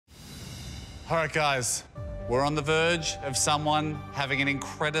All right, guys. We're on the verge of someone having an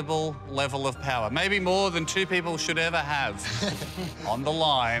incredible level of power. Maybe more than two people should ever have. On the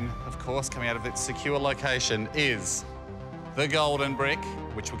line, of course, coming out of its secure location is the golden brick,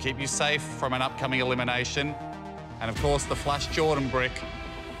 which will keep you safe from an upcoming elimination. And of course, the Flash Jordan brick,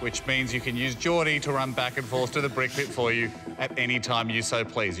 which means you can use Geordie to run back and forth to the brick pit for you at any time you so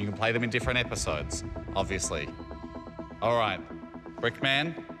please. You can play them in different episodes, obviously. All right,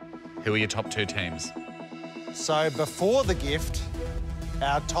 Brickman, who are your top two teams? So before the gift,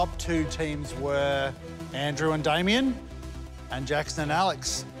 our top two teams were Andrew and Damien and Jackson and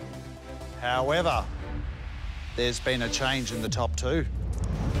Alex. However, there's been a change in the top two.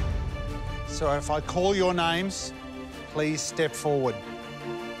 So if I call your names, please step forward.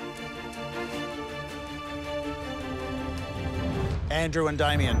 Andrew and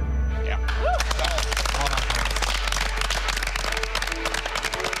Damien. Yeah.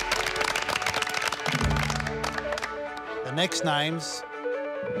 The next names,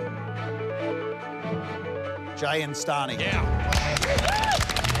 Jay and Starney. Yeah.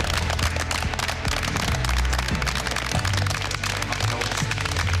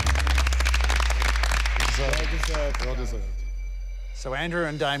 Well deserved. So Andrew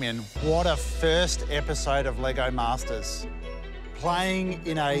and Damien, what a first episode of Lego Masters. Playing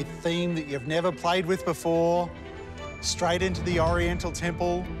in a theme that you've never played with before, straight into the Oriental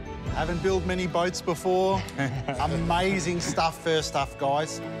Temple, haven't built many boats before. Amazing stuff, first off,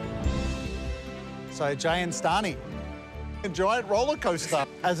 guys. So Jay and Starney, a giant roller coaster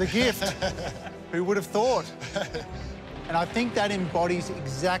as a gift. Who would have thought? And I think that embodies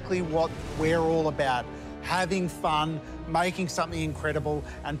exactly what we're all about. Having fun, making something incredible,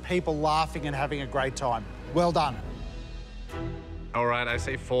 and people laughing and having a great time. Well done. All right, I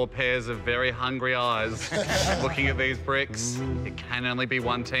see four pairs of very hungry eyes looking at these bricks. It can only be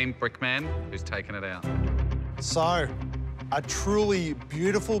one team, Brickman, who's taken it out. So, a truly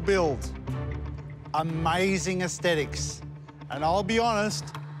beautiful build, amazing aesthetics, and I'll be honest,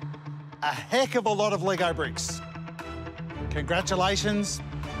 a heck of a lot of Lego bricks. Congratulations,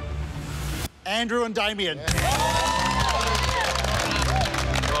 Andrew and Damien. Well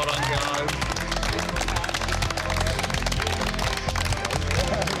done, guys.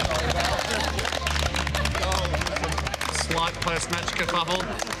 Slight post-match kerfuffle.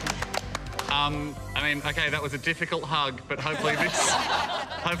 I mean, okay, that was a difficult hug, but hopefully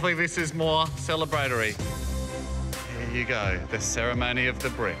this is more celebratory. Here you go, the ceremony of the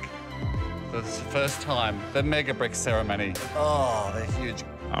brick. For the first time, the mega brick ceremony. Oh, they're huge.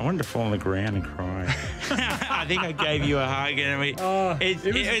 I wanted to fall on the ground and cry. I think I gave you a hug, and it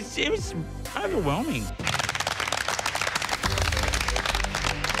was overwhelming.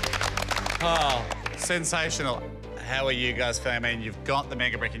 Oh, sensational. How are you guys feeling? I mean, you've got the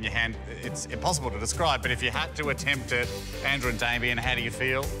mega brick in your hand. It's impossible to describe, but if you had to attempt it, Andrew and Damien, how do you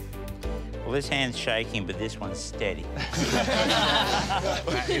feel? Well, this hand's shaking, but this one's steady.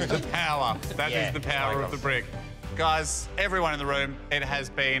 That is the power. That is the power of the brick. Guys, everyone in the room, it has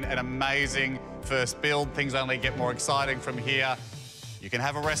been an amazing first build. Things only get more exciting from here. You can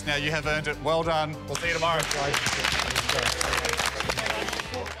have a rest now. You have earned it. Well done. We'll see you tomorrow.